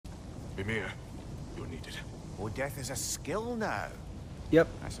Mimir, you're needed. Oh, death is a skill now. Yep.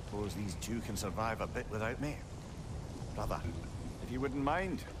 I suppose these two can survive a bit without me. Brother, if you wouldn't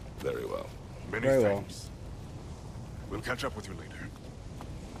mind. Very well. Many Very well. thanks. We'll catch up with you later.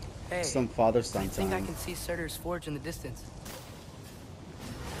 Hey, Some father-son I think I time. can see Surtur's forge in the distance.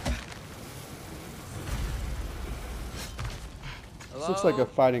 This looks like a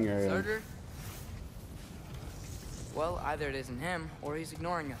fighting area. Surtur? Well, either it isn't him, or he's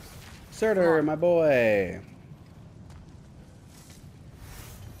ignoring us. Surtur, my boy.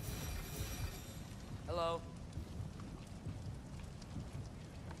 Hello?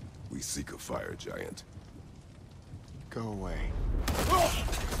 We seek a fire giant. Go away.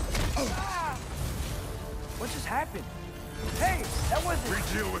 What just happened? Hey, that wasn't... We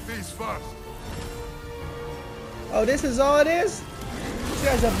deal with these first. Oh, this is all it is? This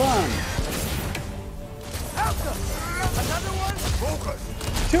guy's a bum. Alka! Another one? Focus!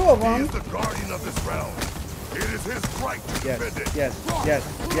 Two of He them. is the guardian of this realm. It is his right to Yes, defend it.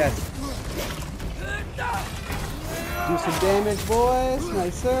 yes. Do some damage, boys.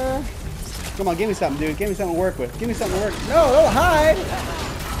 Nice, sir. Come on, give me something, dude. Give me something to work with. Give me something to work. No, don't hide.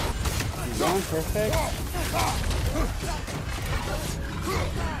 He's gone. Perfect.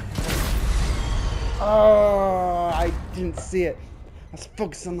 Oh, I didn't see it. I was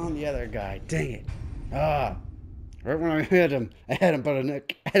focusing on the other guy. Dang it. Ah. Right when I hit him, I had him, but I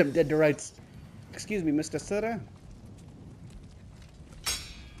had him dead to rights. Excuse me, Mr. Sutter.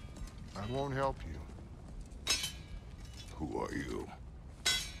 I won't help you. Who are you?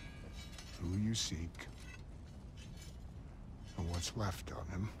 Who you seek, and what's left of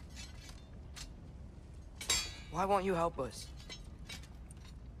him. Why won't you help us?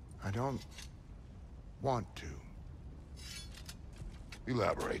 I don't want to.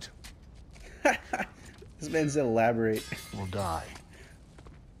 Elaborate. This man said elaborate. We'll die.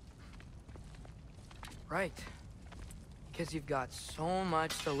 Right. Because you've got so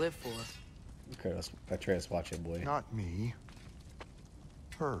much to live for. Okay, let's watch it, boy. Not me.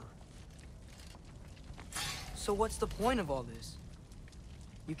 Her. So what's the point of all this?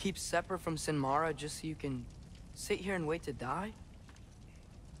 You keep separate from Sinmara just so you can sit here and wait to die?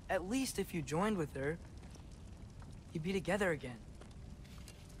 At least if you joined with her, you'd be together again.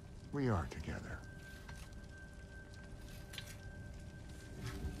 We are together.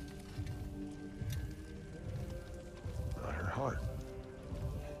 Got her heart.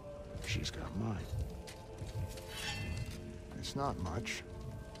 She's got mine. It's not much,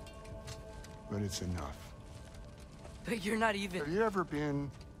 but it's enough. But you're not even... Have you ever been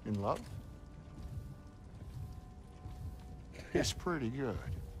in love? It's pretty good.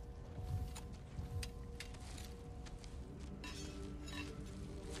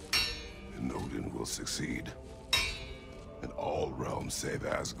 And Odin will succeed. And all realms save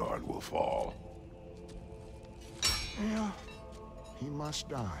Asgard will fall. Yeah, he must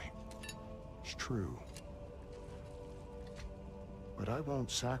die. It's true. But I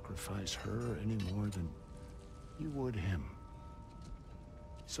won't sacrifice her any more than you would him.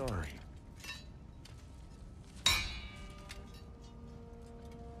 Sorry.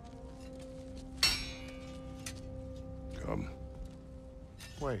 Come.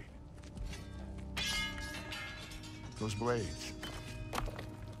 Wait. Those blades.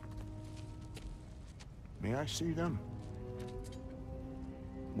 May I see them?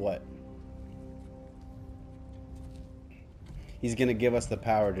 What? He's gonna give us the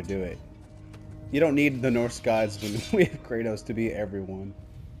power to do it. You don't need the Norse gods when we have Kratos to be everyone.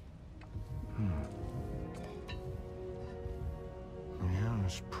 Yeah,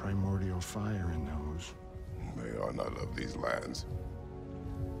 there's primordial fire in those. They are not of these lands.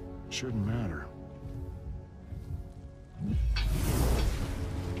 Shouldn't matter.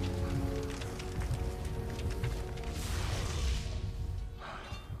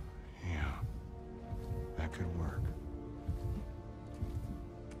 Yeah, that could work.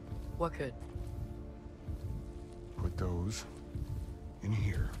 What could? Put those in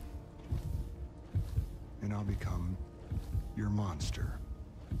here. And I'll become your monster.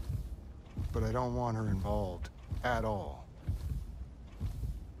 But I don't want her involved at all.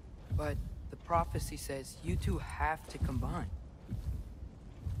 But the prophecy says you two have to combine.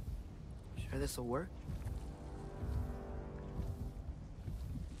 Sure this'll work?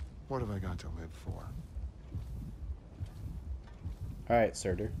 What have I got to live for? Alright,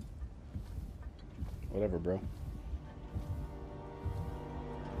 Surtur. Whatever, bro.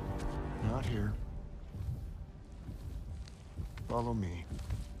 Not here. Follow me.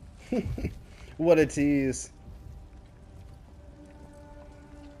 What a tease.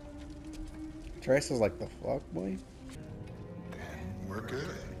 Trace is like, the fuck, boy? Then we're good.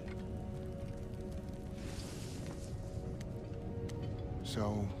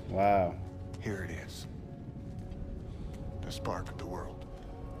 So, Wow. here it is. The spark of the world.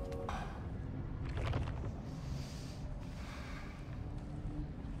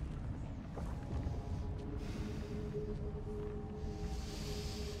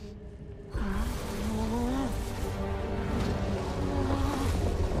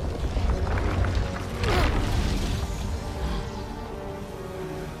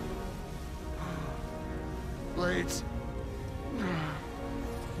 Blades.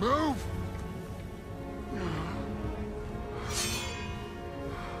 Move!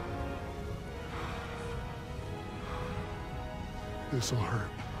 This'll hurt.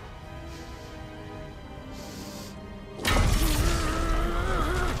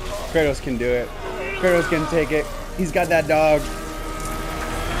 Kratos can do it. Kratos can take it. He's got that dog.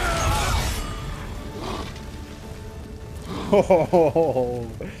 Oh,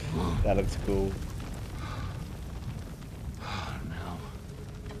 that looks cool. Now,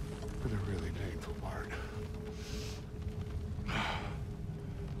 for the really painful part.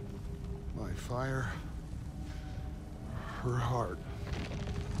 My fire, her heart.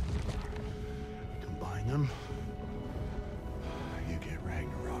 Combine them, you get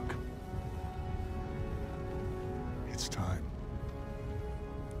Ragnarok. It's time.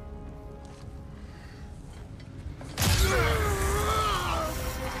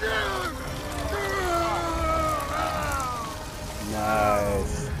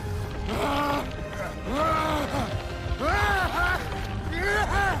 Nice.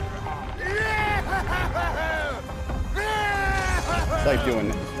 It's like doing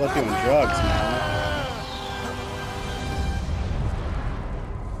drugs, man.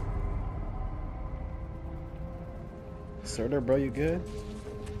 Surtur, bro, you good?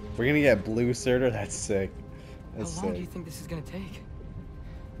 We're gonna get blue Surtur? That's sick. That's How long sick. do you think this is gonna take?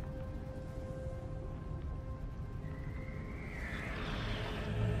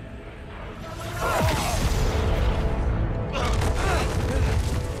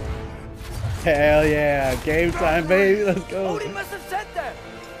 Hell yeah, game time, baby. Let's go. Odin must have said that.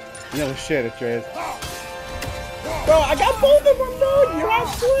 No shit, Atreus. Bro, I got both of them, bro. You're not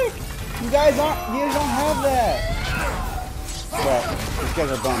slick. You guys don't have that. Bro, these guys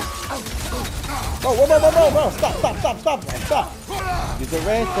are bums. Bro. Stop. Use the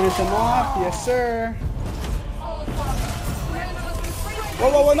race, finish them off. Yes, sir.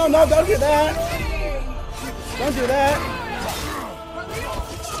 Whoa, no, don't do that. Don't do that.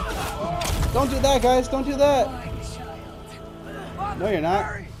 Don't do that, guys. Don't do that. No, you're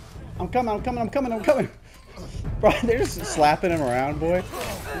not. I'm coming. Bro, they're just slapping him around, boy.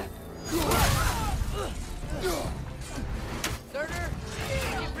 Surtur,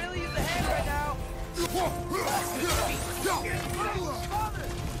 you really use a hand right now.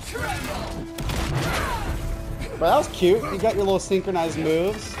 Bro, that was cute. You got your little synchronized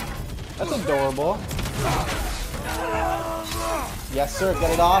moves. That's adorable. Yes, sir.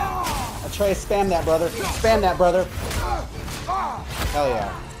 Get it off. Atreus, spam that, brother. Spam that, brother. Hell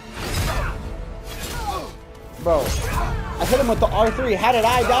yeah. Bro, I hit him with the R3. How did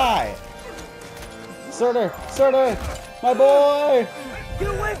I die? Surtur, my boy. Get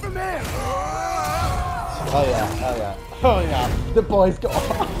away from him. Oh yeah. The boys go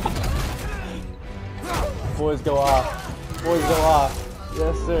off. Boys go off.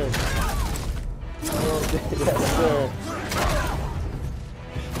 Yes, sir. Yes, sir.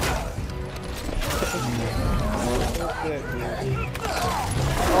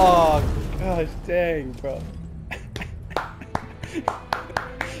 Oh gosh, dang, bro.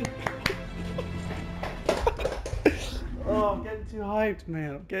 Oh, I'm getting too hyped,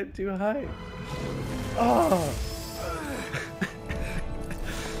 man. I'm getting too hyped. Oh.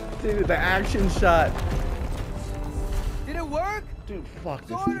 Dude, the action shot. Did it work? Dude, fuck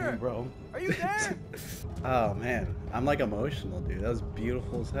this Surtur, man, bro. Are you there? Oh, man. I'm like emotional, dude. That was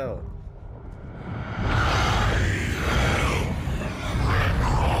beautiful as hell.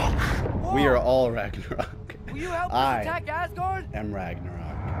 Whoa. We are all Ragnarok. Will you help I us attack Asgard? am Ragnarok.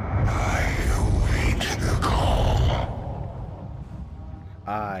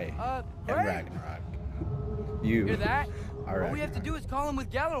 I am Great. Ragnarok. You Hear that? are All we have to Ragnarok. do is call him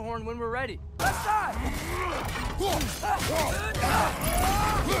with Gjallarhorn when we're ready. Left side!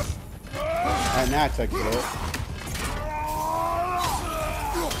 And now I took it.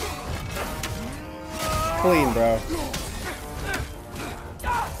 Clean, bro.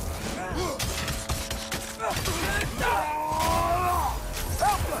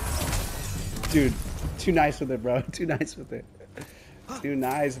 Dude, too nice with it, bro. Too nice with it. Too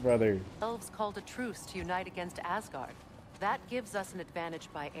nice, brother. Elves called a truce to unite against Asgard. That gives us an advantage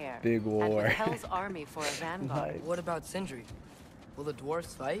by air. Big And war. with Hell's army for a vanguard. Nice. What about Sindri? Will the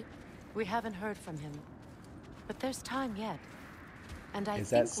dwarves fight? We haven't heard from him. But there's time yet. And I Is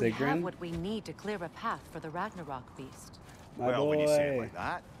that think we have Sigrun? what we need to clear a path for the Ragnarok beast. My well, boy. when you say it like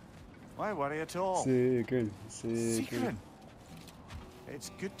that, why worry at all? Sigrun, Sigrun. Sigrun,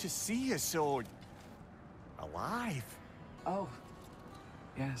 it's good to see you so alive. Oh,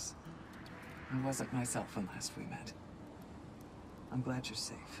 yes. I wasn't myself when last we met. I'm glad you're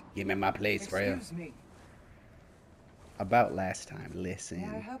safe. Give me my place, bro. Excuse me. About last time, May I listen.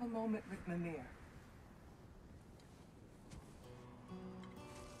 have a moment with Mimir?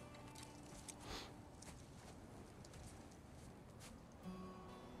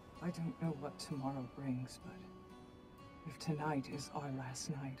 I don't know what tomorrow brings, but if tonight is our last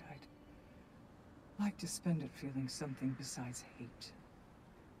night, I'd like to spend it feeling something besides hate.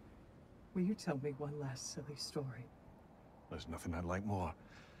 Will you tell me one last silly story? There's nothing I'd like more,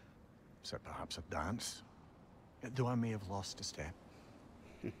 except perhaps a dance. Though I may have lost a step.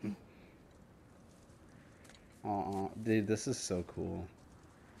 Aw, dude, this is so cool.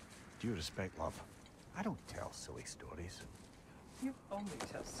 Due respect, love, I don't tell silly stories. You only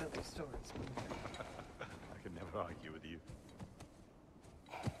tell silly stories, Mimir. I could never argue with you.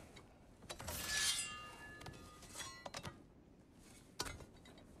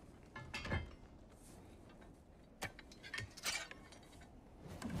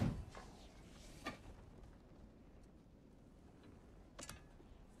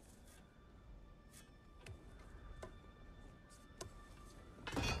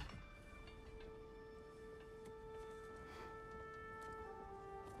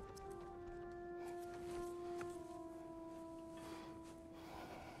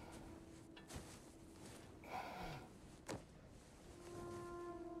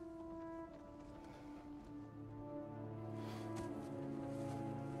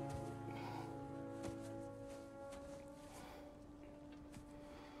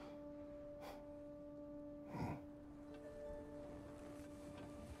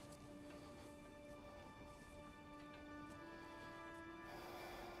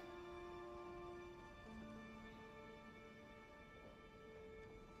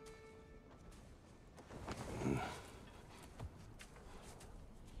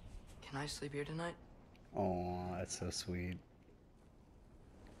 Can I sleep here tonight? Oh, that's so sweet.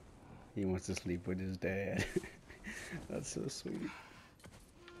 He wants to sleep with his dad. That's so sweet.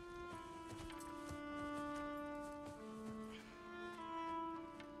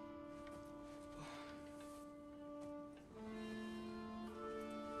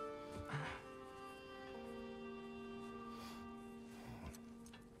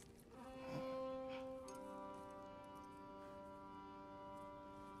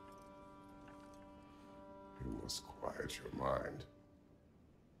 You must quiet your mind.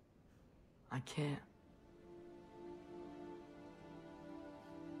 I can't.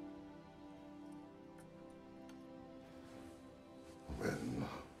 Then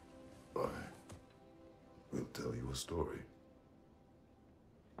I will tell you a story.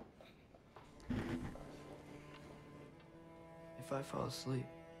 If I fall asleep,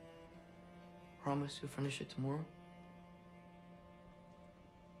 promise you'll finish it tomorrow?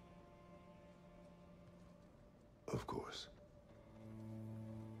 Of course.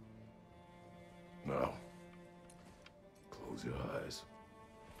 Now, close your eyes.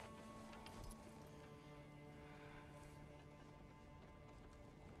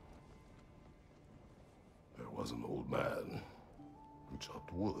 There was an old man who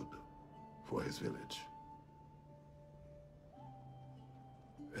chopped wood for his village.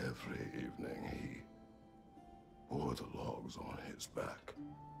 Every evening he bore the logs on his back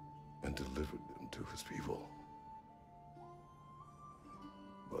and delivered them to his people.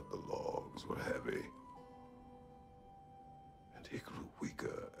 But the logs were heavy, and he grew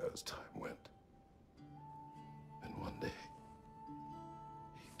weaker as time went. And one day,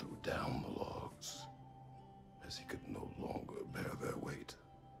 he threw down the logs as he could no longer bear their weight.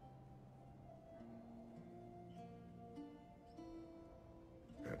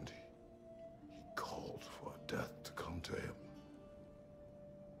 And he called for death to come to him.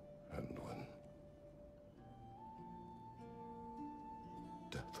 And when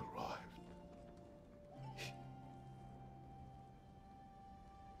death arrived,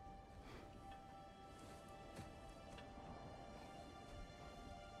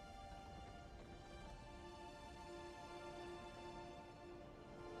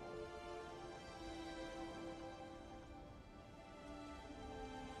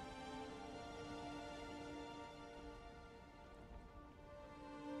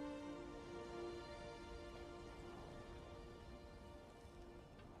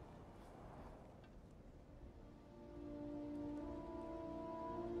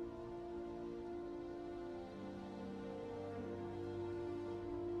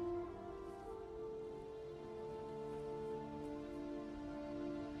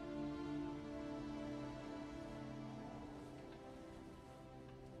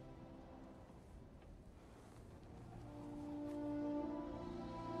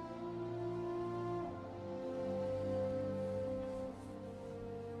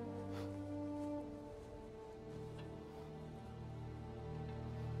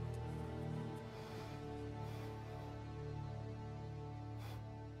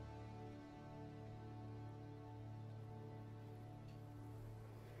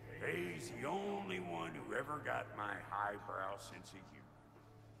 Faye's the only one who ever got my highbrow sense of humor.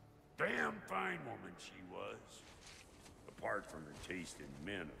 Damn fine woman she was. Apart from her taste in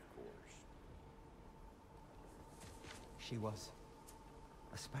men, of course. She was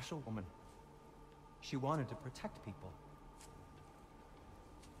a special woman. She wanted to protect people.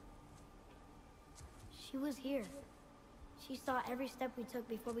 She was here. She saw every step we took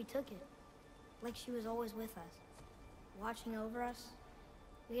before we took it. Like she was always with us. Watching over us.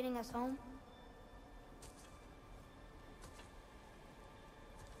 Leading us home.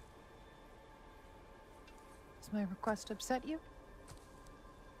 Does my request upset you?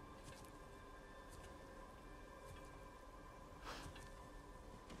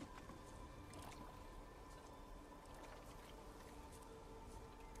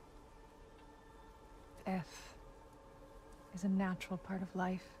 Death is a natural part of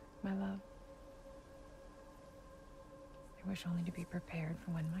life, my love. I wish only to be prepared for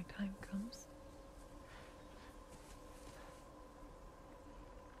when my time comes.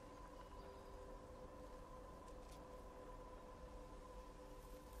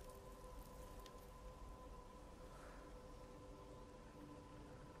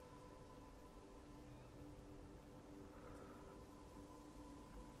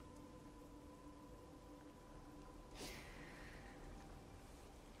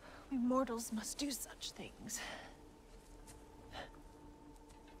 We mortals must do such things.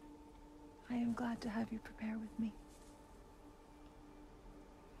 I am glad to have you prepare with me.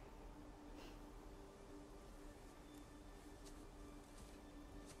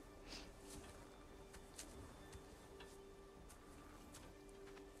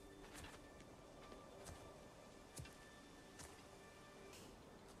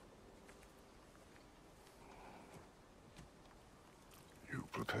 You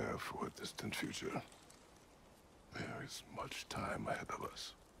prepare for a distant future. There is much time ahead of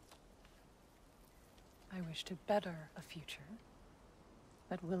us. I wish to better a future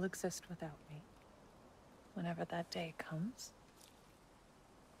that will exist without me, whenever that day comes.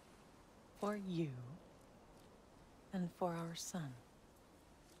 For you, and for our son.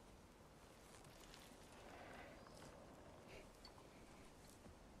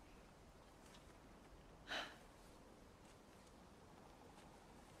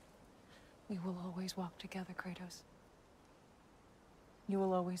 We will always walk together, Kratos. You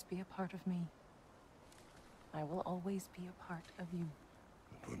will always be a part of me. I will always be a part of you.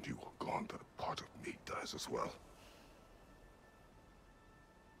 And when you are gone, that part of me dies as well.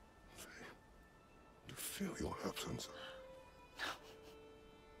 To feel your absence.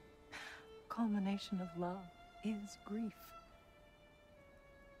 Culmination of love is grief.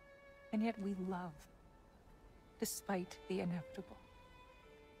 And yet we love, despite the inevitable.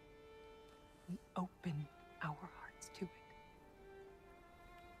 We open our hearts to it.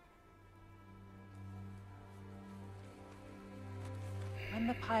 When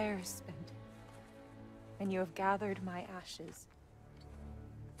the pyre is spent, and you have gathered my ashes,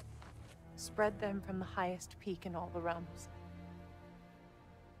 spread them from the highest peak in all the realms.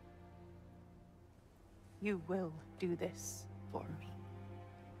 You will do this for me.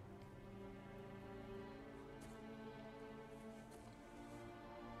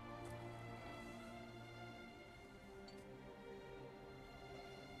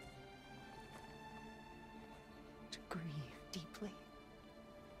 To grieve deeply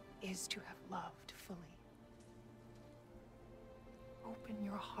is to have loved fully. Open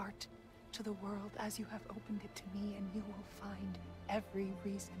your heart to the world as you have opened it to me, and you will find every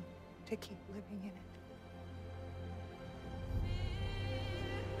reason to keep living in it.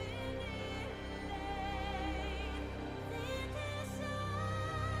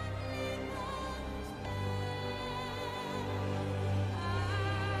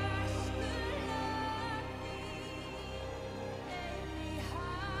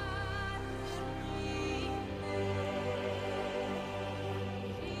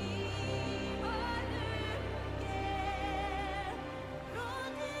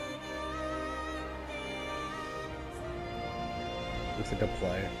 Looks like a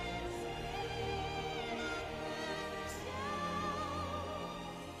play.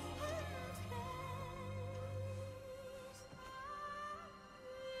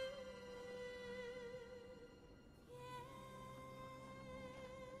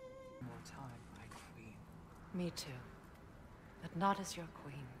 More time, my queen. Me too. But not as your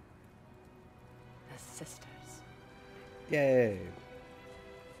queen. As sisters. Yay.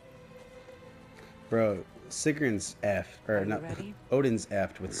 Bro, Sigrun's effed, or Are you not, ready? Odin's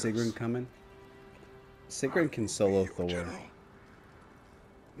effed with Yes. Sigrun coming. Sigrun can solo Thor. General.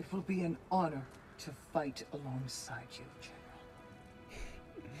 It will be an honor to fight alongside you, General.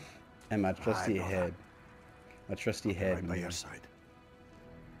 And my trusty know head. My trusty head. Right by man. your side.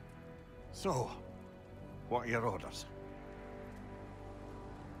 So, what are your orders?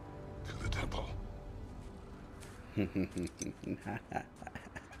 To the temple. I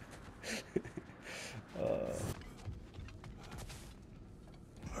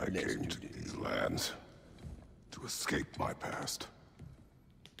came to these lands to escape my past,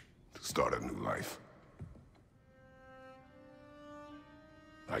 to start a new life.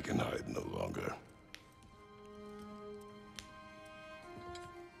 I can hide no longer.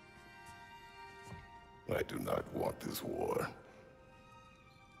 I do not want this war.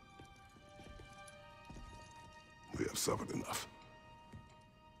 We have suffered enough.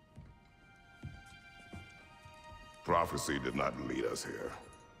 Prophecy did not lead us here,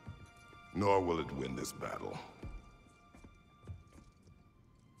 nor will it win this battle.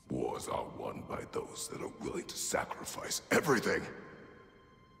 Wars are won by those that are willing to sacrifice everything.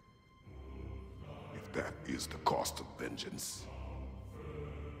 If that is the cost of vengeance,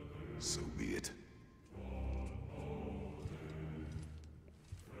 so be it.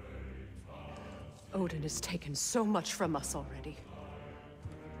 Odin has taken so much from us already.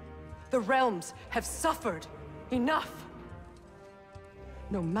 The realms have suffered. Enough!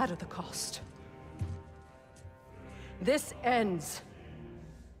 No matter the cost. This ends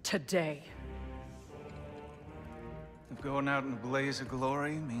today. If going out in a blaze of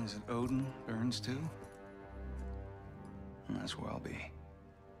glory means that Odin burns too, that's where I'll be.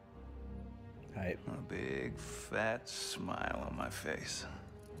 Hype. A big, fat smile on my face.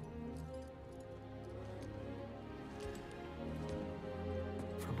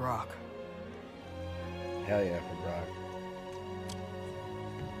 For Brock. Hell yeah, for Brock.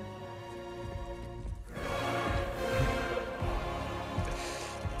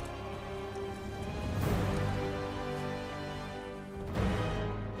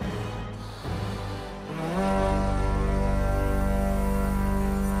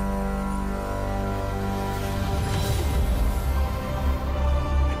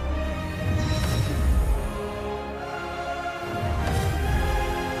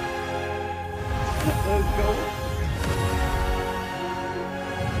 Let's go.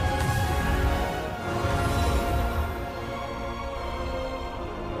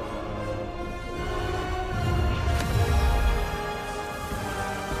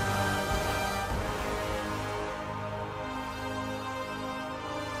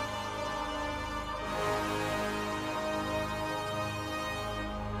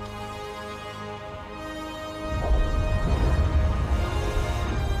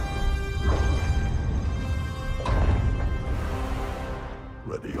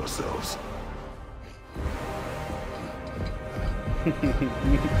 Ready yourselves.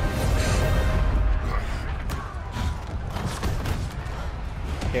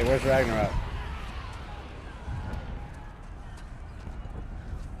 Okay, where's Ragnarok?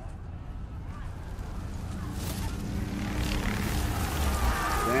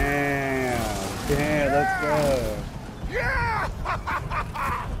 Damn, let's go.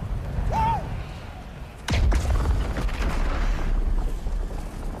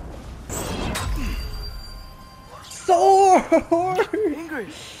 Sword!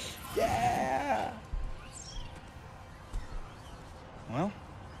 Ingrid! Yeah! Well,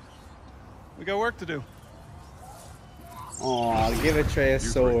 we got work to do. Aw, give Atreus a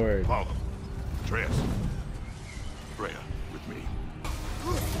sword. Follow. Atreus. Freya, with me.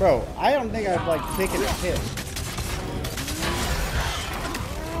 Bro, I don't think I've like taken a hit.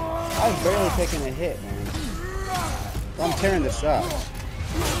 I've barely taken a hit, man. I'm tearing this up.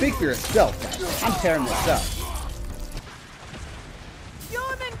 Speak for yourself, guys. I'm tearing this up.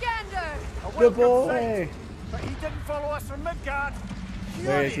 Good boy! But he didn't follow us from Midgard.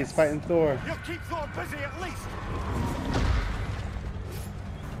 There he is, he's fighting Thor. You'll keep Thor busy at least.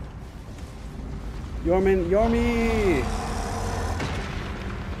 Yormi!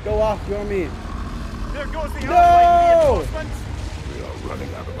 Go off, Yormi! There goes the No! reinforcements. We are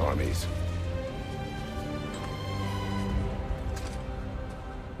running out of armies.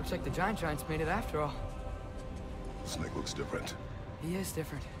 Looks like the Giants made it after all. Snake looks different. He is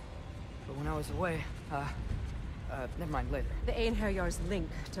different. But when I was away, never mind, later. The Einherjar's link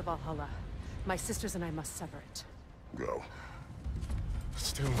to Valhalla. My sisters and I must sever it. Go.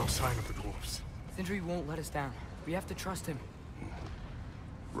 Still no sign of the dwarves. Sindri won't let us down. We have to trust him.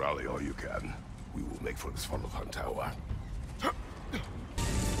 Rally all you can. We will make for this funnel hunt tower. The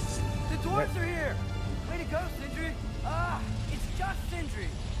dwarves are here! Way to go, Sindri! Ah, it's just Sindri!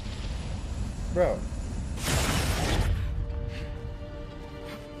 Bro.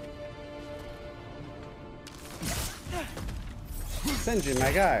 Sindri,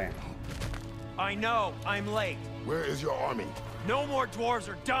 my guy. I know, I'm late. Where is your army? No more dwarves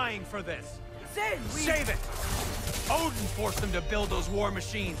are dying for this. Sin, Save it! Odin forced them to build those war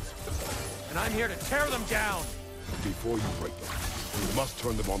machines. And I'm here to tear them down. Before you break them, you must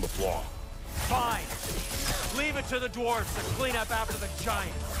turn them on the floor. Fine. Leave it to the dwarves to clean up after the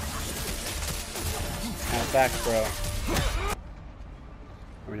giants. Facts, bro.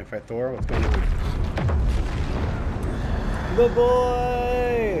 We're gonna fight Thor. What's going on? The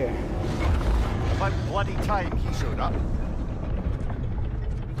boy! About bloody time he showed up.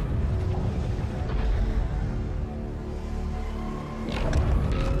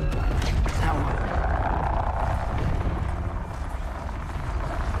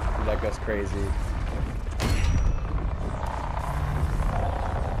 That goes crazy.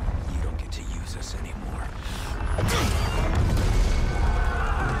 You don't get to use us anymore.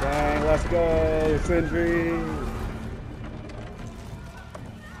 Dang, let's go, Sindri!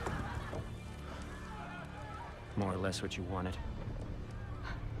 More or less what you wanted.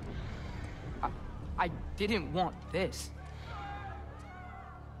 I didn't want this.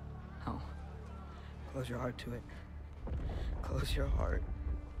 Oh. Close your heart to it. Close your heart.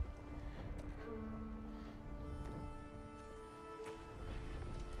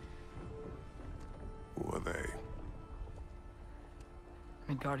 Who are they?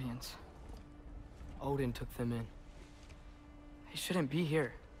 Midgardians. Odin took them in. They shouldn't be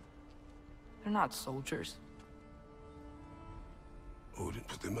here. They're not soldiers. Odin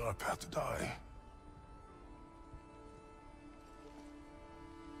put them in our path to die.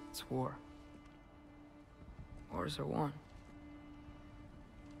 It's war. Wars are won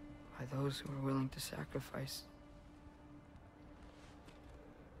by those who are willing to sacrifice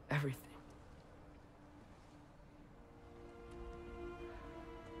everything.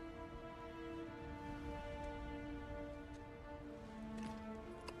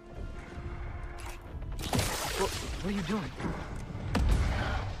 What are you doing?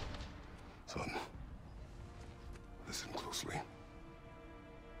 Son, listen closely.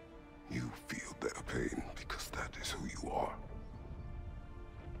 You feel their pain because that is who you are.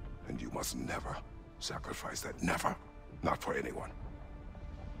 And you must never sacrifice that. Never. Not for anyone.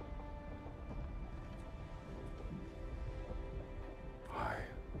 I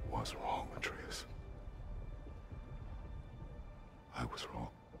was wrong, Atreus. I was wrong.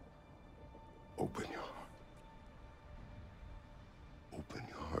 Open your heart. Open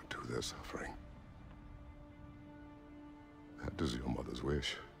your heart to their suffering. That is your mother's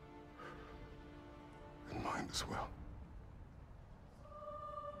wish. And mine as well.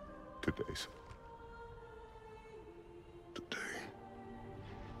 Today, son. Today,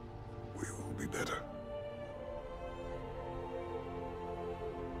 we will be better.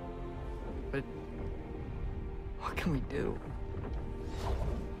 But what can we do?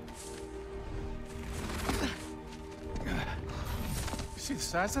 See the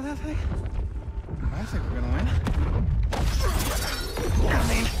size of that thing? I think we're gonna win. I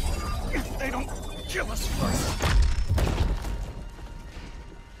mean, if they don't kill us first.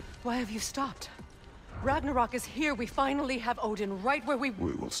 Why have you stopped? Ragnarok is here. We finally have Odin right where we...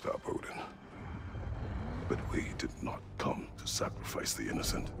 We will stop Odin. But we did not come to sacrifice the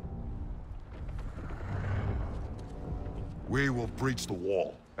innocent. We will breach the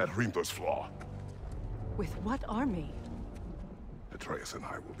wall at Hrimthor's Flaw. With what army? Atreus and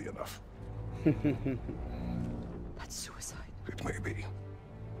I will be enough. That's suicide. It may be.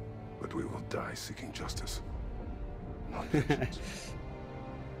 But we will die seeking justice. Not vengeance.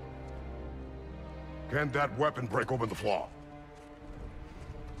 Can that weapon break open the flaw?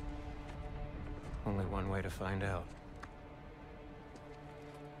 Only one way to find out.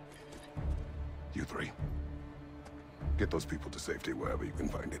 You three. Get those people to safety wherever you can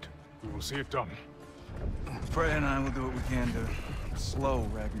find it. We will see it done. Freya and I will do what we can to slow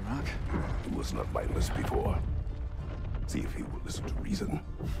Ragnarok. He was not mindless before. See if he will listen to reason.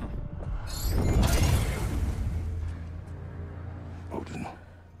 Odin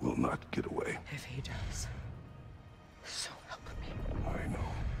will not get away. If he does, so help me. I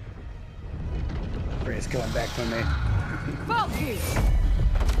know. Freya's coming back from me. Valky!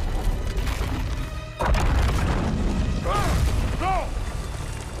 No!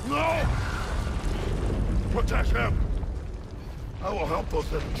 No! Protect him! I will help those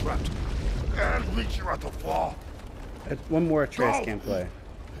that are trapped. And meet you at the flaw. One more Atreus can't play.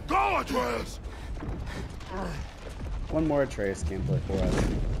 Go, Atreus! One more Atreus can't play for us.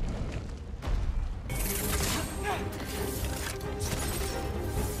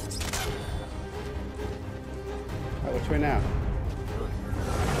 Alright, which way now?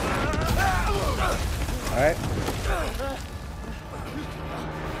 Alright.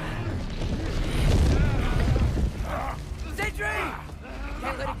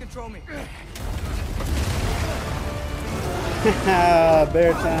 control me.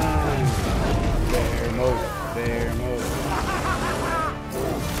 Bear time. Bear mode. Bear mode.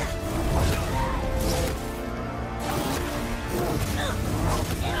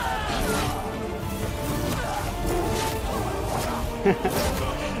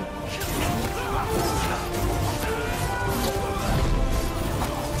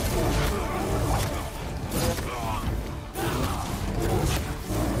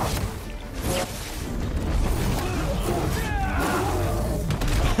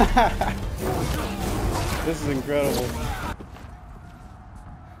 This is incredible.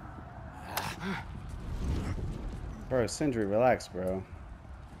 Bro, Sindri, relax, bro.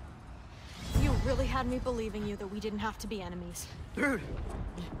 You really had me believing you that we didn't have to be enemies. Dude.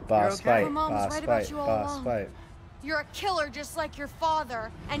 Boss fight, My mom was boss right about fight, you all boss along. fight. You're a killer just like your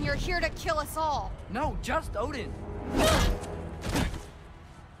father, and you're here to kill us all. No, just Odin.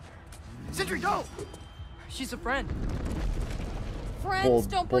 Sindri, go! She's a friend. Friends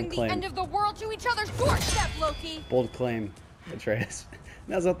don't bring bold the claim. end of the world to each other's doorstep, Loki. Bold claim, Atreus.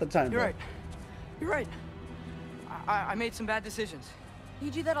 Now's not the time, You're bro. right. You're right. I made some bad decisions. You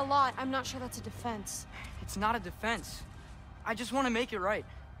do that a lot. I'm not sure that's a defense. It's not a defense. I just want to make it right.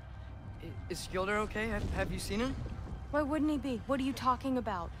 Is Skilder okay? Have you seen him? Why wouldn't he be? What are you talking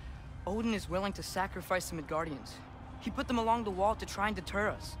about? Odin is willing to sacrifice the Midgardians. He put them along the wall to try and deter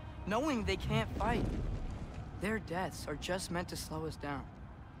us, knowing they can't fight. Their deaths are just meant to slow us down.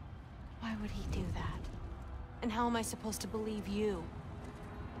 Why would he do that? And how am I supposed to believe you?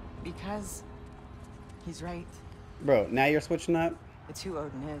 Because he's right. Bro, now you're switching up? It's who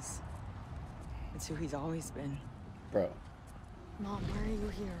Odin is. It's who he's always been. Bro. Mom, why are you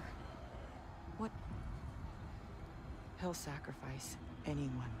here? What? He'll sacrifice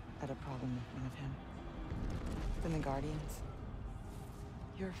anyone at a problem in front of him. Then the Guardians.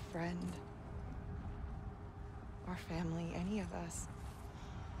 Your friend. Our family, any of us.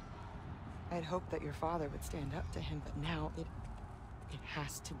 I'd hoped that your father would stand up to him, but now it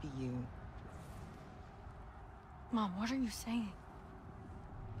has to be you. Mom, what are you saying?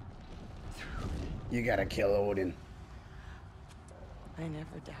 You gotta kill Odin. I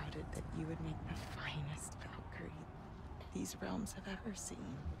never doubted that you would make the finest Valkyrie these realms have ever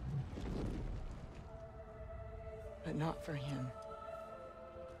seen. But not for him.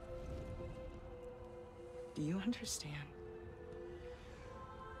 Do you understand?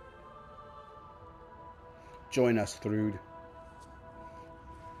 Join us, Thrud.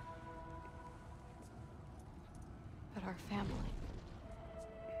 But our family.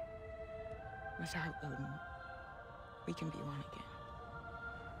 Without Odin, we can be one again.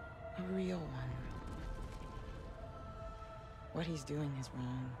 A real one. What he's doing is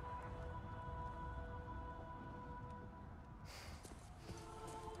wrong.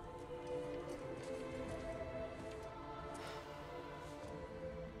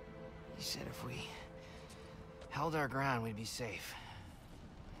 He said if we held our ground, we'd be safe.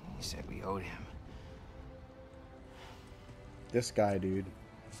 He said we owed him. This guy, dude.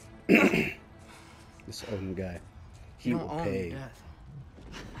 This Odin guy. He will pay. Death.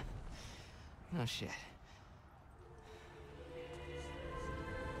 No shit.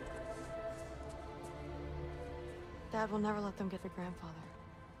 Dad will never let them get their grandfather.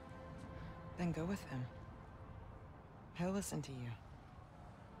 Then go with him. He'll listen to you.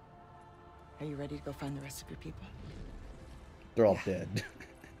 Are you ready to go find the rest of your people? They're all dead.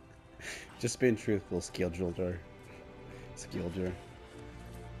 Just being truthful, Skilder. Skilder.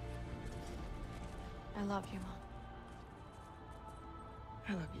 I love you, Mom.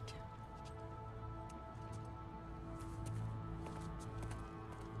 I love you too.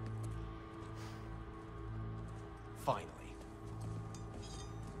 Finally.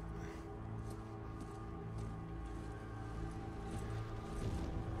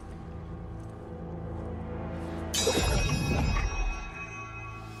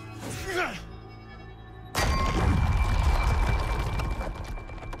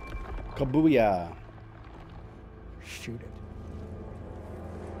 Kabuya. Shoot it.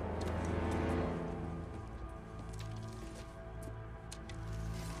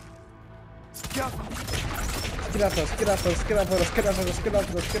 Schiaffo, schiaffo, schiaffo, schiaffo,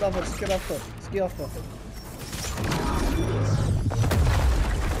 schiaffo, schiaffo, schiaffo, schiaffo.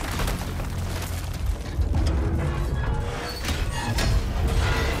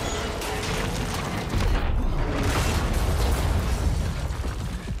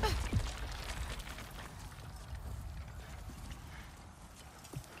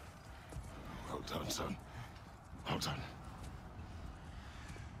 Well done, son. Well done.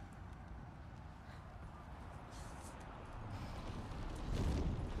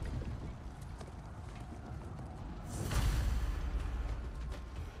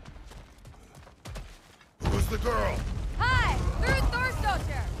 the girl? Hi! Through Thor's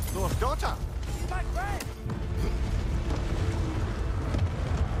daughter! Thor's daughter? She's my friend!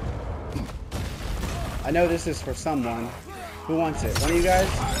 I know this is for someone. Who wants it? One of you guys?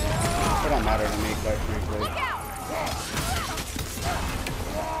 It don't matter to me, quite frankly.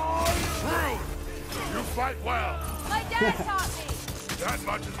 You fight well. My dad taught me! That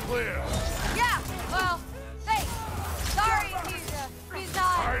much is clear. Yeah, well, thanks. Sorry, he's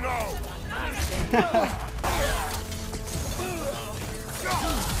not... I know.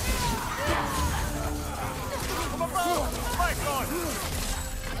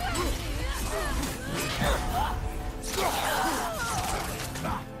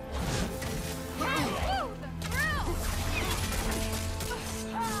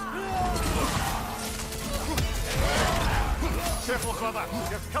 Careful, brother.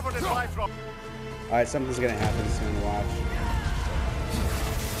 You're covered in life rock. Alright, something's gonna happen soon, watch.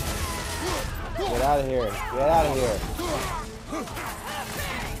 Get out of here. Get out of here.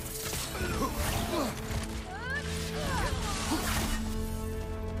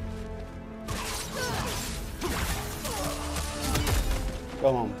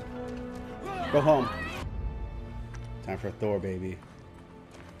 Go home. Go home. Time for Thor, baby.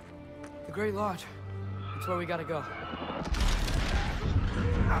 The Great Lodge. That's where we gotta go.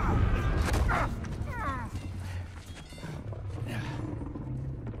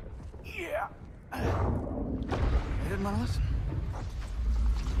 Yeah. You didn't want to listen?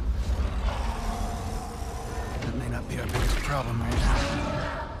 That may not be our biggest problem right now.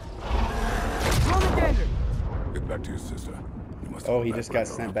 Get back to your sister. You must Oh, have he back just got right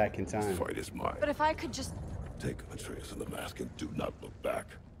sent now. back in time. This fight is mine. But if I could just... Take Atreus and the mask and do not look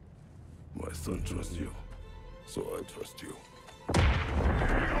back. My son trusts you, so I trust you.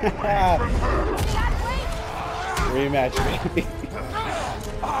 Rematch, baby.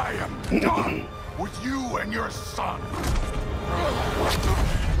 I am done with you and your son.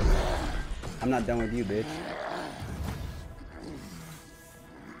 I'm not done with you, bitch.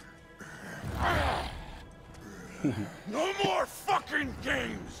 No more fucking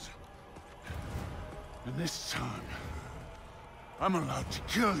games! And this time, I'm allowed to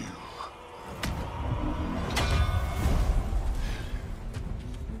kill you.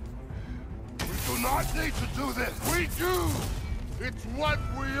 We do not need to do this. We do. It's what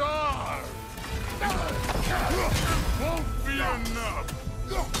we are. Won't be enough.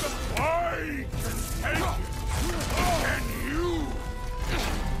 I can take it. Can you?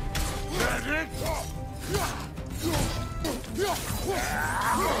 Get it?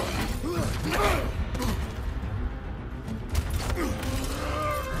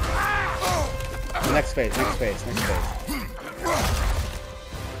 Next phase, next phase, next phase.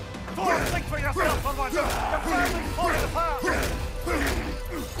 Thor, think for yourself for once. Your family's falling apart.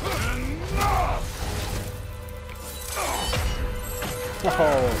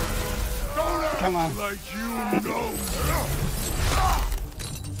 Oh. Come on. Like you know.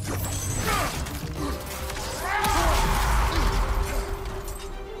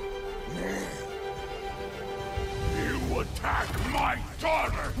 You attack my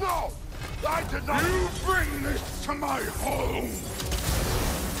daughter! No! I did not! You bring this to my home!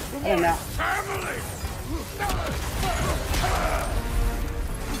 I don't know. Family!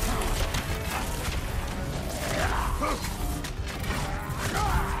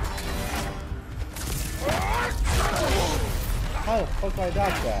 How the fuck do I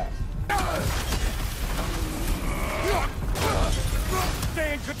dodge that? Stay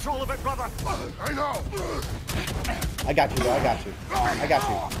in control of it, brother. I know. I got you, bro. I got you. I got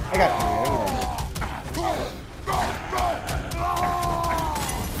you. I got you, man. Don't worry.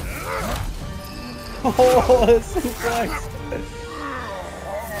 Oh, this is nice.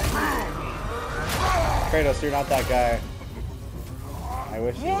 Kratos, you're not that guy. I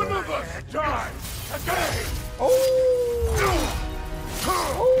wish you One were. of us dies today! Oh!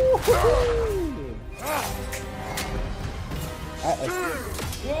 This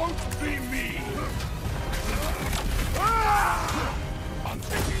won't be me!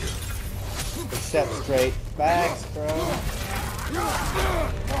 Step straight. Backs, bro.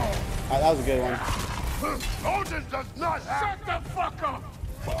 That was a good one. Odin does not have... Shut the fuck up!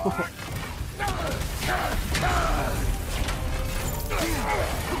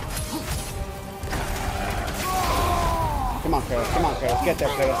 Come on, Kratos. Come on, Kratos. Get there,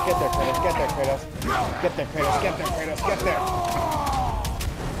 Kratos. Get there, Kratos. Get there, Kratos. Get there, Kratos. Get there, Kratos. Get there.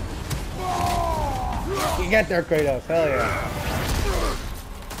 You get there, Kratos. Hell yeah.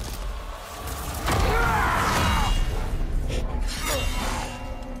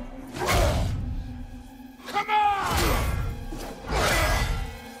 Come on!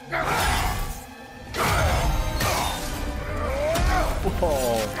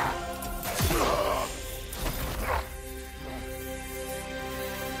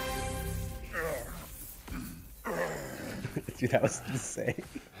 Dude, that was insane.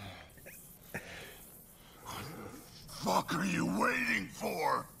 What the fuck are you waiting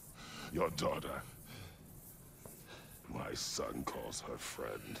for? Your daughter. My son calls her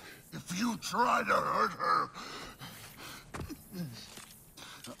friend. If you try to hurt her...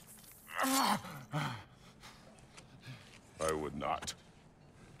 I would not.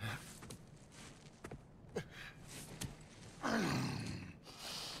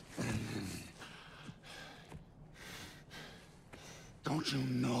 Don't you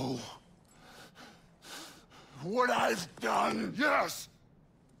know what I've done? Yes!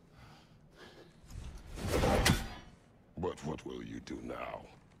 But what will you do now?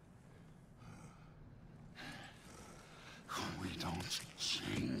 We don't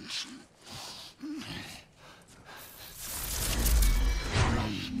change. We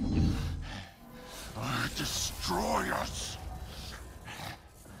are destroyers.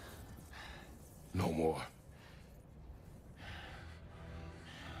 No more.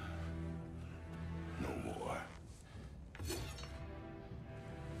 No more.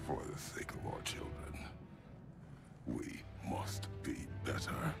 For the sake of our children, we must be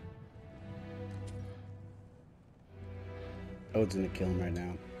better. Odin's gonna kill him right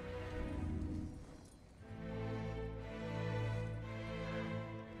now.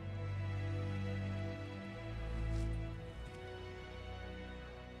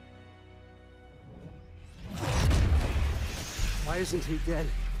 Why isn't he dead?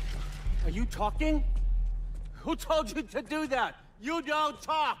 Are you talking? Who told you to do that? You don't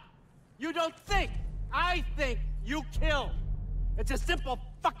talk. You don't think. I think. You kill. It's a simple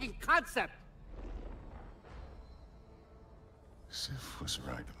fucking concept. Sif was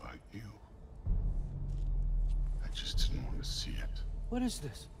right about you. I just didn't want to see it. What is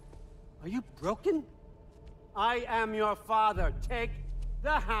this? Are you broken? I am your father. Take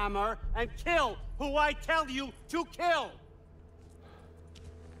the hammer and kill who I tell you to kill.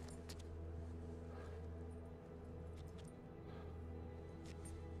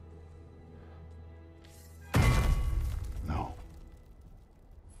 No.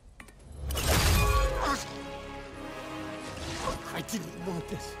 I didn't want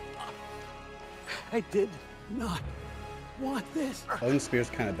this. I did not want this. Odin's spear's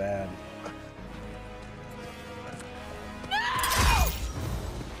kind of bad.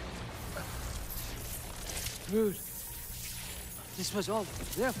 Dude, this was all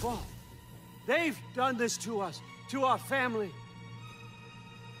their fault. They've done this to us, to our family.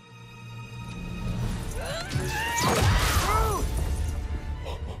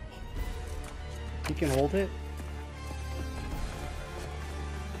 He can hold it?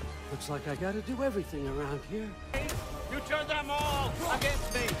 Looks like I gotta do everything around here. You turn them all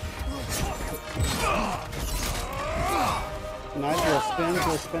against me. Nice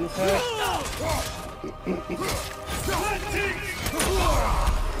little spin attack.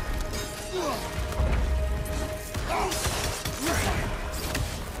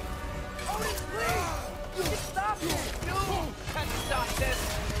 Stop it! You can stop this!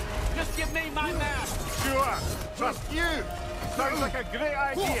 Just give me my mask! Sure! Trust you! Sounds like a great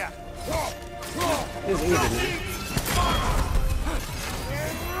idea! It's easy, man.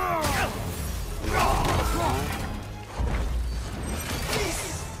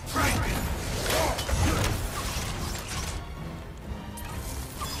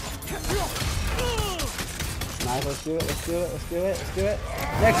 Nice, let's do it, let's do it, let's do it, let's do it.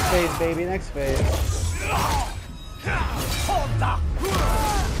 Next phase, baby, next phase.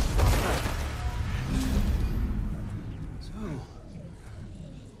 So,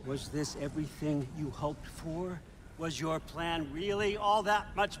 was this everything you hoped for? Was your plan really all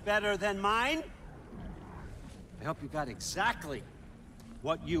that much better than mine? I hope you got exactly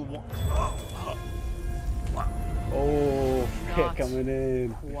what you want. Oh, Not coming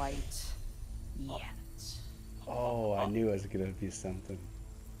in. Quite yet. Oh, I knew it was gonna be something.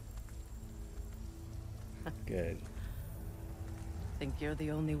 Good. Think you're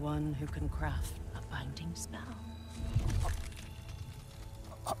the only one who can craft a binding spell?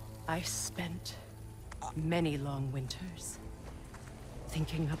 I spent many long winters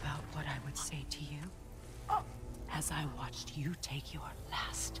thinking about what I would say to you as I watched you take your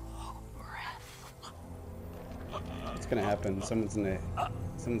last breath. It's gonna happen. Someone's gonna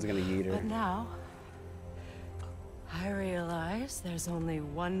yeet her. But now, I realize there's only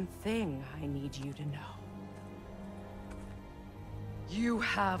one thing I need you to know. You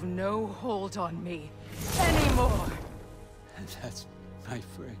have no hold on me anymore. That's my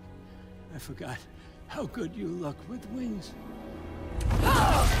frig. I forgot how good you look with wings.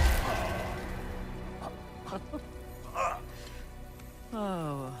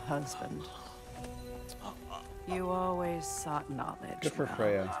 Oh, husband. You always sought knowledge. Good for Well,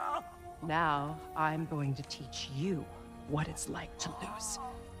 Freya. now I'm going to teach you what it's like to lose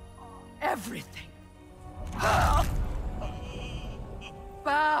everything.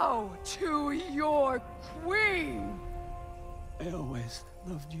 Bow to your queen! I always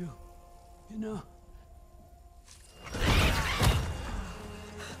loved you, you know?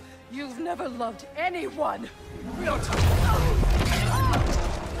 You've never loved anyone!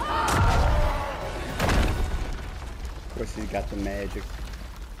 Of course, he's got the magic.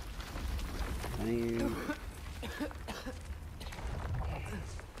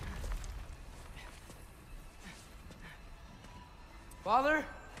 Father?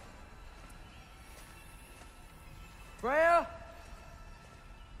 Freya?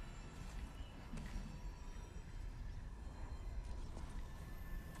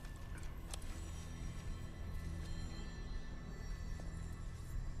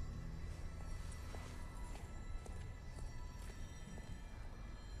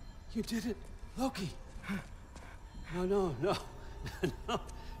 You did it, Loki. No, no, no. No,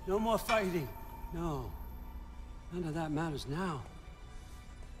 no more fighting. No. None of that matters now.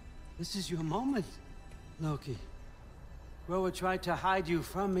 This is your moment, Loki. Groa tried to hide you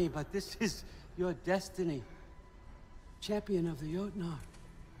from me, but this is your destiny. Champion of the Jotnar.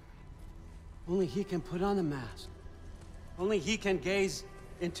 Only he can put on the mask. Only he can gaze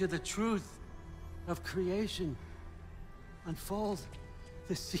into the truth of creation. Unfold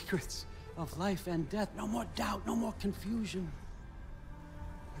the secrets of life and death. No more doubt, no more confusion.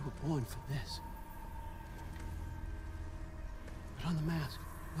 You were born for this. Put on the mask,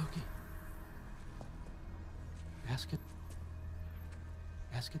 Loki. Ask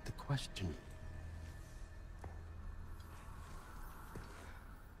it the question.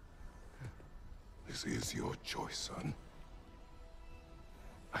 This is your choice, son.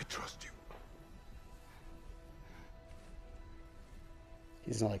 I trust you.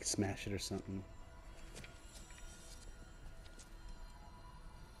 He's gonna like smash it or something.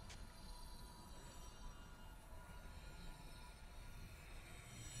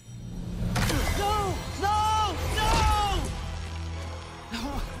 No! No! No!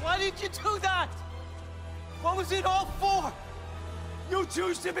 Why did you do that? What was it all for? You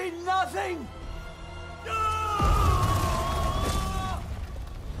choose to be nothing!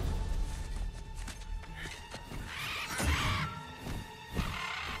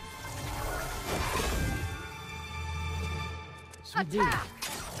 Attack!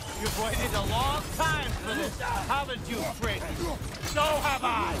 You've waited a long time for this, haven't you, Fred? So have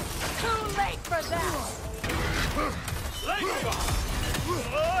I! Too late for that!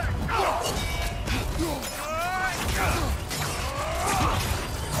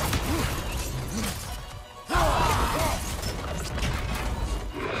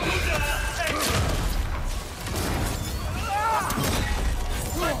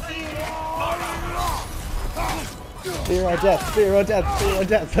 Fear or death, fear or death, fear or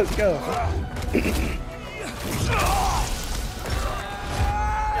death, let's go.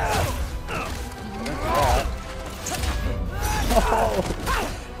 Oh,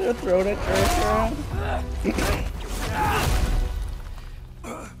 they're throwing a trash around.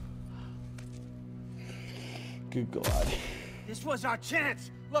 Good God. This was our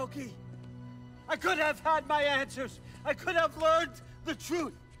chance, Loki. I could have had my answers. I could have learned the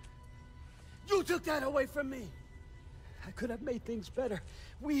truth. You took that away from me. I could have made things better.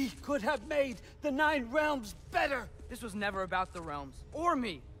 We could have made the 9 realms better. This was never about the realms, or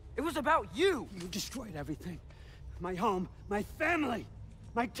me. It was about you. You destroyed everything. My home, my family,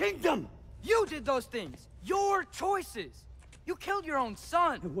 my kingdom. You did those things. Your choices. You killed your own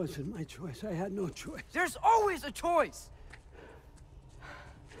son. It wasn't my choice. I had no choice. There's always a choice.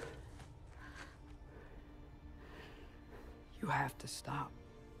 You have to stop.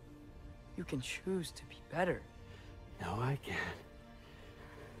 You can choose to be better. No, I can't.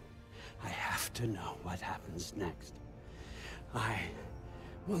 I have to know what happens next. I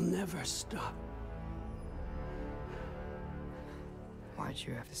will never stop. Why'd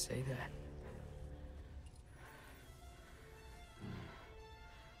you have to say that?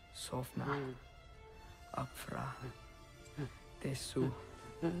 Sofna. Apfra. Desu.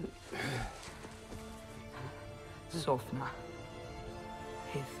 Sofna.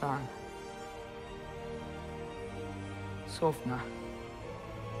 Hithan. Sofna.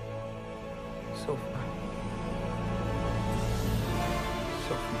 Sofna.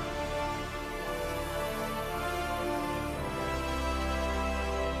 Sofna.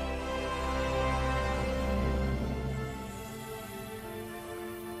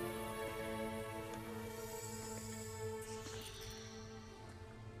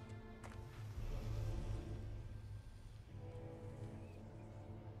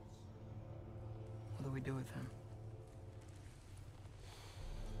 we do with him.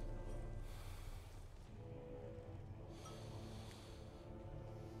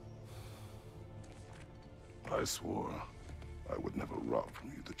 I swore I would never rob from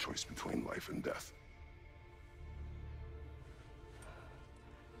you the choice between life and death.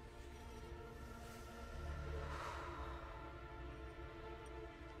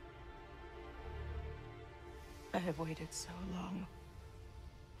 I have waited so long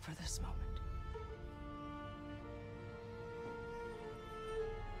for this moment.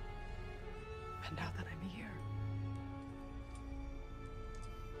 And now that I'm here,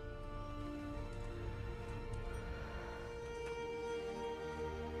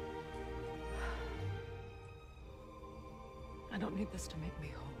 I don't need this to make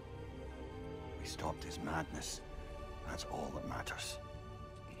me whole. We stopped his madness. That's all that matters.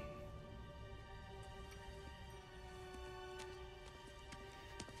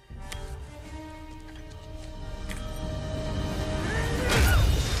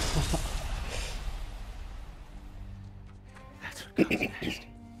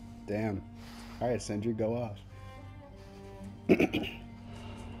 Damn. Alright, Sindri, go off.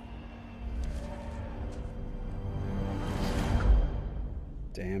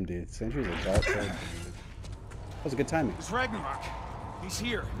 Damn, dude. Sindri's a dark head. That was a good timing. It's Ragnarok. He's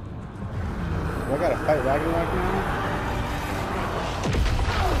here. Do I gotta fight Ragnarok now?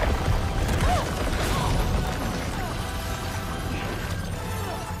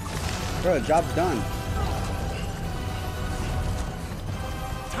 Bro, the job's done.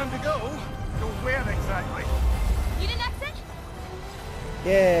 Time to go. Go where exactly? You didn't exit?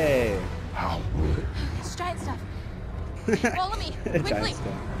 Yay! How would It's giant stuff. Follow me, quickly. Giant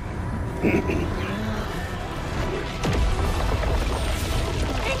stuff.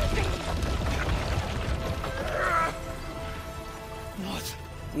 What?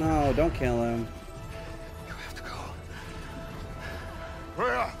 No, don't kill him. You have to go.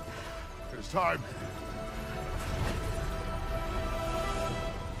 Freya! It's time.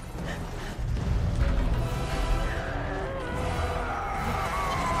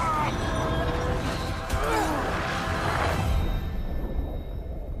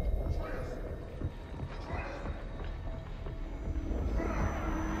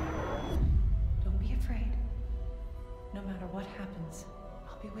 Don't be afraid. No matter what happens,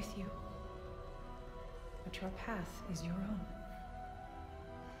 I'll be with you. But your path is your own.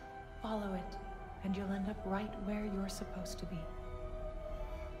 Follow it, and you'll end up right where you're supposed to be.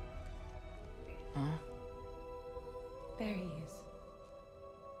 Huh? There he is.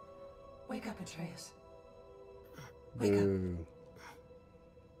 Wake up, Atreus. Wake up. Boo.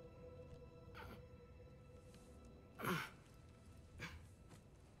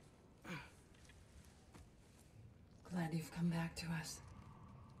 Glad you've come back to us.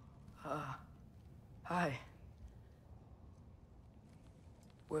 Hi.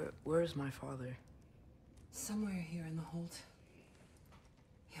 Where's my father? Somewhere here in the Holt.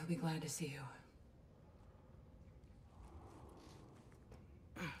 He'll be glad to see you.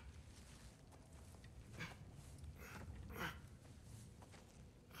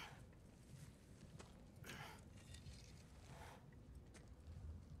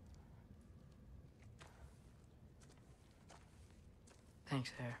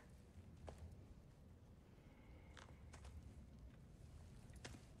 Thanks, Hare.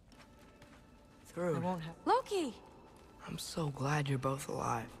 Through. I won't have. Loki! I'm so glad you're both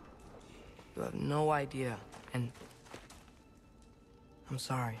alive. You have no idea, and I'm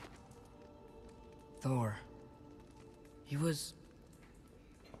sorry. Thor. He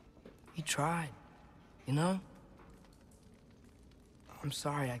tried, you know? I'm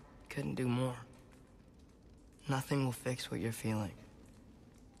sorry I couldn't do more. Nothing will fix what you're feeling.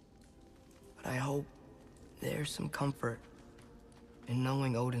 But I hope there's some comfort in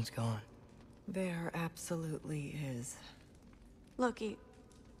knowing Odin's gone. There absolutely is. Loki,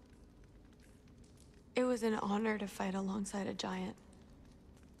 it was an honor to fight alongside a giant.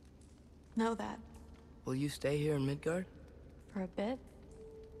 Know that. Will you stay here in Midgard? For a bit?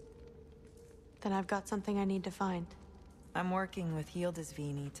 Then I've got something I need to find. I'm working with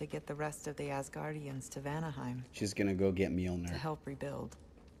Hildisvíni to get the rest of the Asgardians to Vanaheim. She's gonna go get To Mjolnir. help rebuild.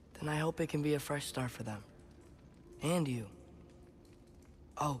 Then I hope it can be a fresh start for them. And you.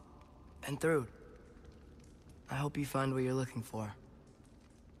 Oh, and Thrud. I hope you find what you're looking for.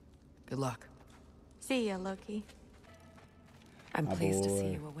 Good luck. See ya, Loki. I'm My pleased to boy. see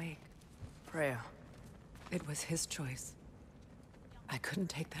you awake. Freya. It was his choice. I couldn't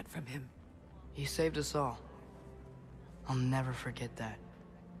take that from him. You saved us all. I'll never forget that.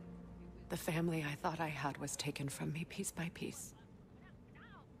 The family I thought I had was taken from me piece by piece.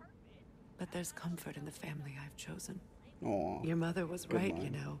 But there's comfort in the family I've chosen. Aw, Your mother was good right, line. you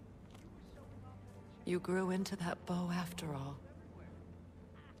know. You grew into that bow after all.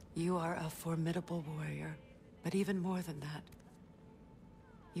 You are a formidable warrior, but even more than that,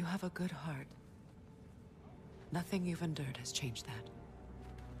 you have a good heart. Nothing you've endured has changed that.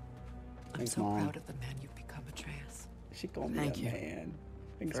 I'm Thanks, so Mom. proud of the man you've become, Atreus. She called me Thank a you. man.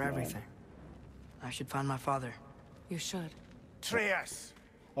 Thanks, For Mom. everything. I should find my father. You should. Atreus!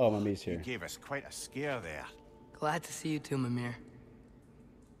 Oh, Mommy's You here. gave us quite a scare there. Glad to see you too, Mimir.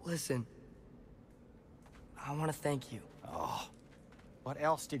 Listen, I want to thank you. Oh, what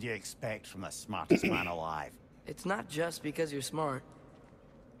else did you expect from the smartest man alive? It's not just because you're smart.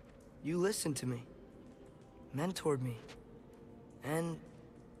 You listened to me, mentored me, and,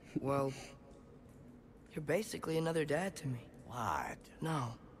 well, you're basically another dad to me. Lad.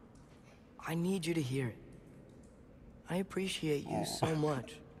 No, I need you to hear it. I appreciate you so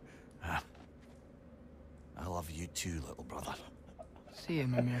much. I love you too, little brother. See you,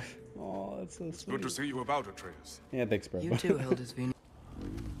 Mimir. Oh, that's so sweet. Good to see you about, Atreus. Yeah, thanks, bro. You too, Hildisvini.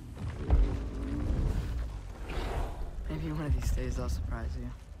 Maybe one of these days I'll surprise you.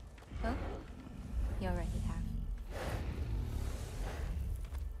 Oh, you already have.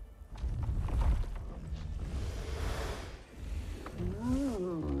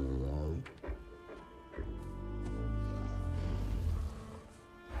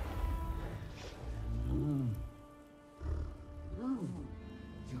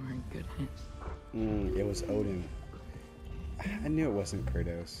 You were in good hands. It was Odin. I knew it wasn't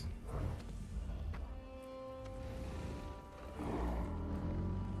Kratos.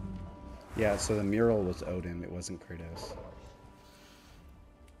 Yeah, so the mural was Odin, it wasn't Kratos.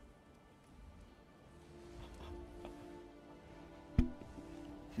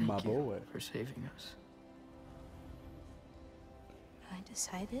 My Thank you boy. for saving us. I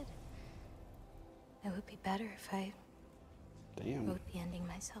decided it would be better if I Damn. wrote the ending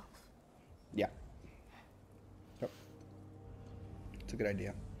myself. Yeah. Yep. It's a good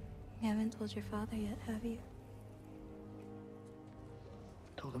idea. You haven't told your father yet, have you?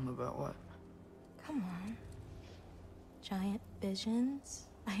 Told him about what? Come on. Giant visions?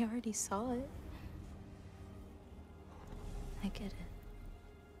 I already saw it. I get it.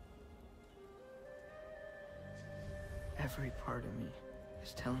 Every part of me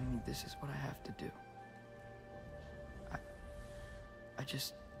is telling me this is what I have to do. I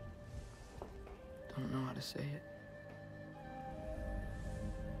just don't know how to say it.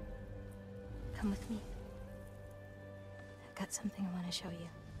 Come with me. I've got something I want to show you.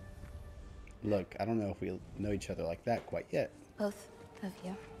 Look, I don't know if we know each other like that quite yet. Both of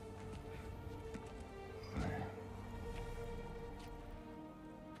you.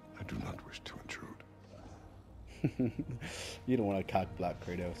 I do not wish to intrude. You don't want to cock block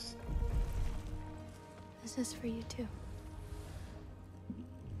Kratos. This is for you too.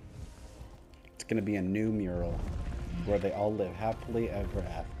 It's gonna be a new mural where they all live happily ever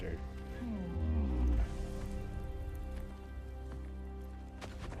after.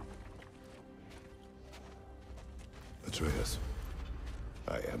 Atreus,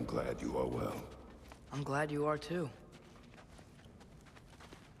 I am glad you are well. I'm glad you are too.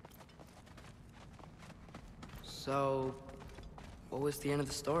 So, what was the end of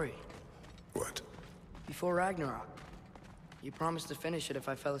the story? What? Before Ragnarok, you promised to finish it if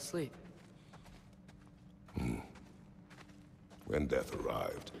I fell asleep. When death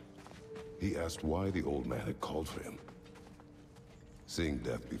arrived, he asked why the old man had called for him. Seeing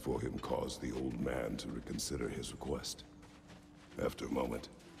death before him caused the old man to reconsider his request. After a moment,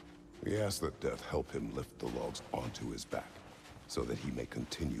 he asked that death help him lift the logs onto his back, so that he may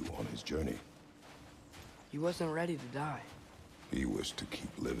continue on his journey. He wasn't ready to die. He wished to keep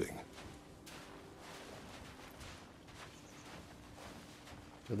living.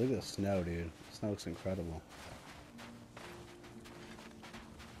 Dude, look at the snow, dude. The snow looks incredible.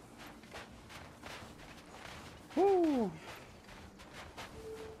 Woo!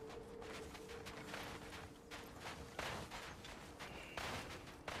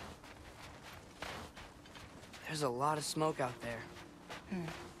 There's a lot of smoke out there.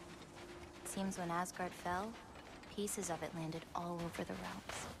 Seems when Asgard fell, pieces of it landed all over the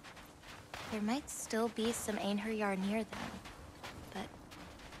realms. There might still be some Einherjar near them, but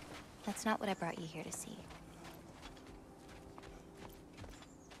that's not what I brought you here to see.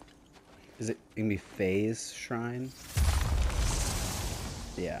 Is it gonna be Faye's shrine?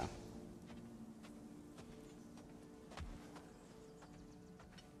 Yeah.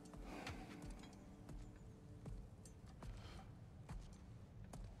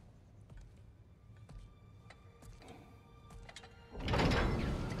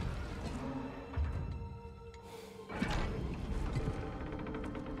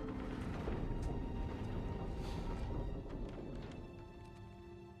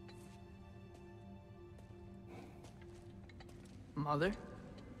 Mother?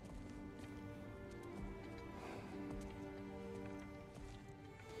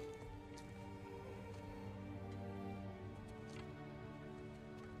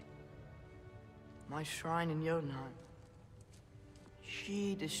 My shrine in Jotunheim.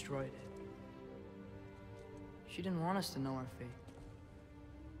 She destroyed it. She didn't want us to know our fate.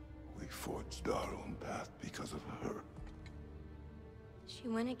 We forged our own path because of her. She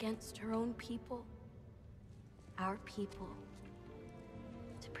went against her own people. Our people.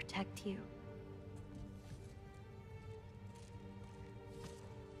 To protect you.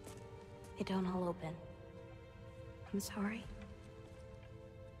 It don't all open. I'm sorry.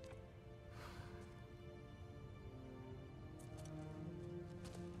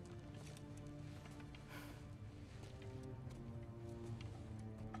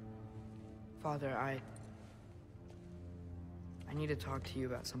 Father, I need to talk to you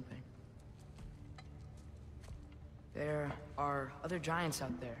about something. There are other giants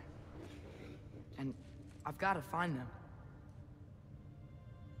out there, and I've got to find them.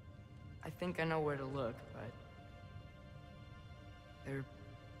 I think I know where to look, but they're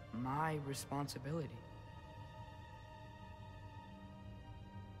my responsibility.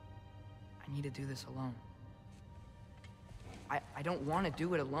 I need to do this alone. I don't want to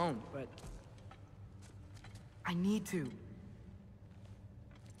do it alone, but I need to.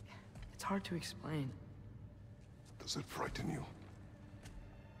 It's hard to explain. Does it frighten you?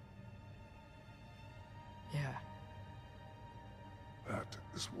 Yeah. That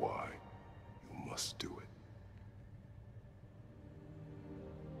is why you must do it.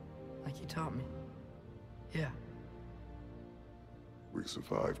 Like you taught me. Yeah. We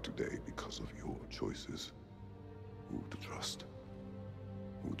survived today because of your choices. Who to trust.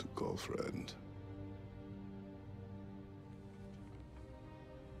 Who to call friend.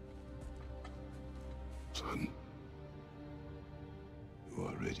 Son, you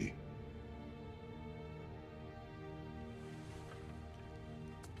are ready.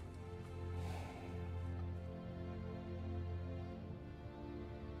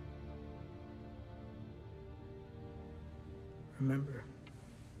 Remember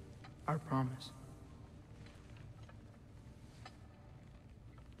our promise.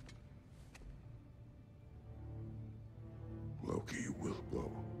 Loki will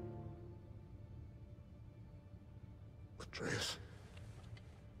go. Atreus.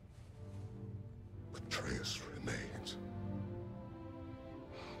 Atreus remains.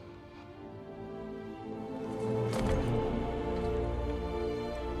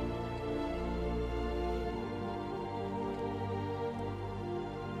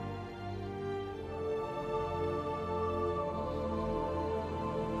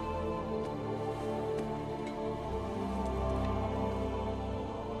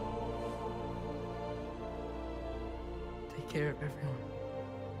 Take care of everyone.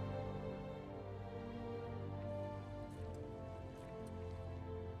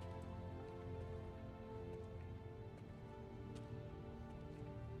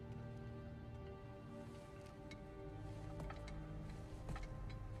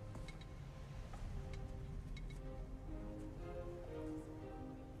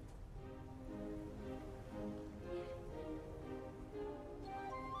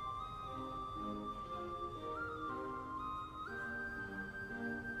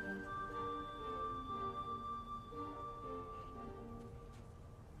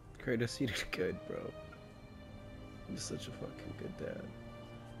 Kratos, you did good, bro. You're such a fucking good dad.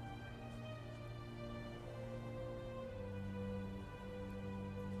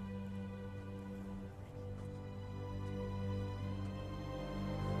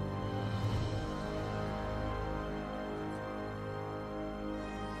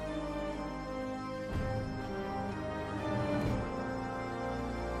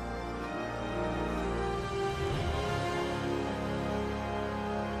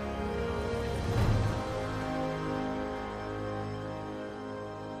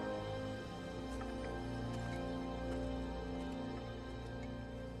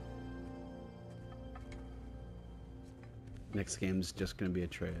 Next game's just gonna be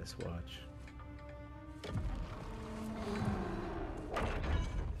Atreus, watch.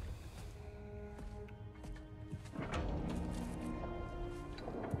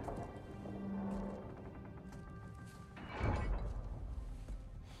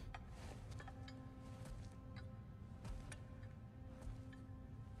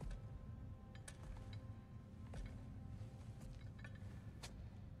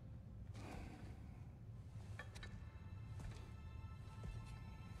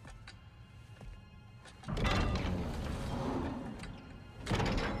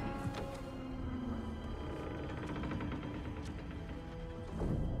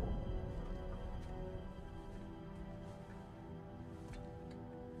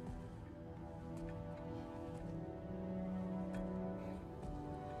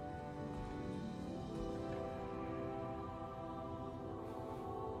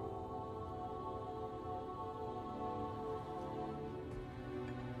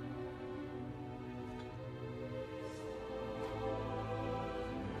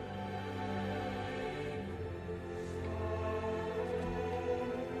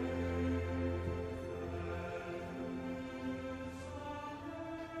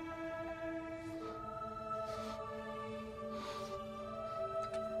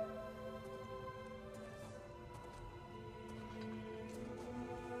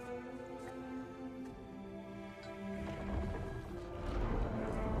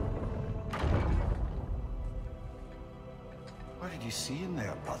 What did you see in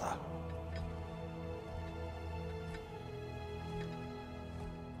there, brother?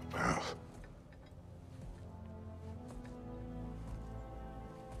 Path.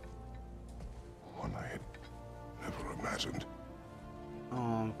 One I had never imagined.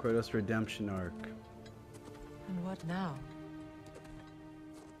 Oh, Kratos' redemption arc. And what now?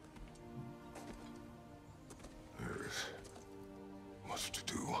 There is much to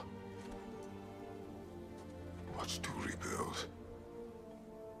do. Much to rebuild.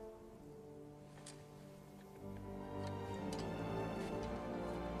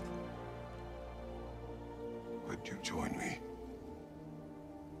 Would you join me?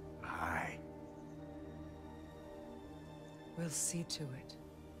 Aye. We'll see to it.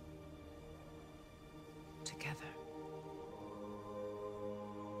 Together.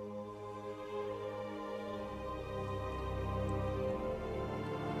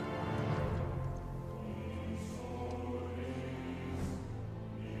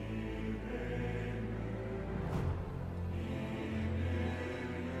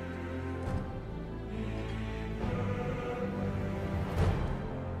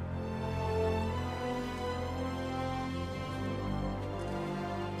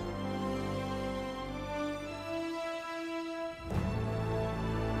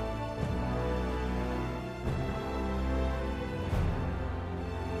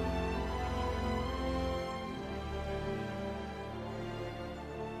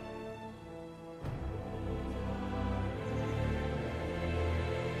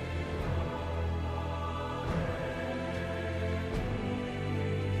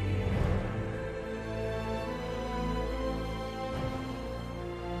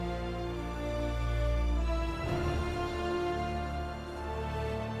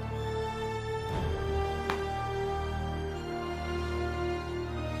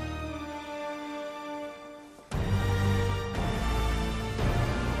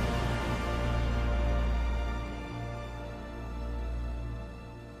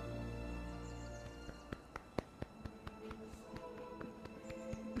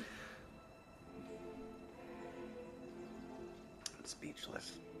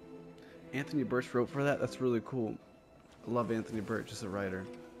 Speechless. Anthony Birch wrote for that? That's really cool. I love Anthony Birch as a writer.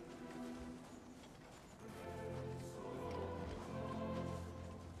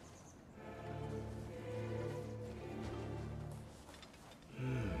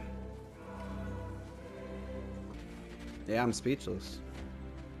 Yeah, I'm speechless.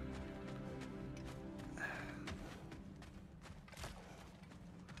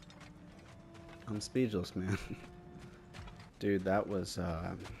 I'm speechless, man. Dude, that was,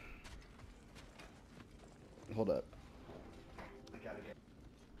 hold up. I gotta get...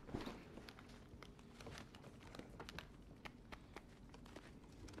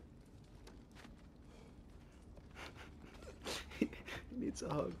 He needs a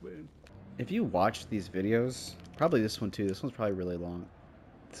hug, man. If you watch these videos, probably this one too, this one's probably really long.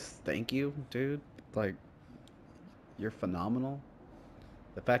 Thank you, dude. Like, you're phenomenal.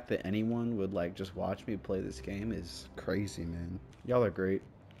 The fact that anyone would like just watch me play this game is crazy, man. Y'all are great.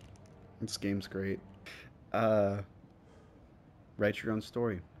 This game's great. Write your own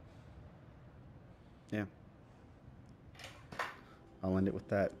story. Yeah. I'll end it with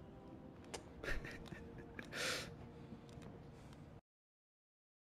that.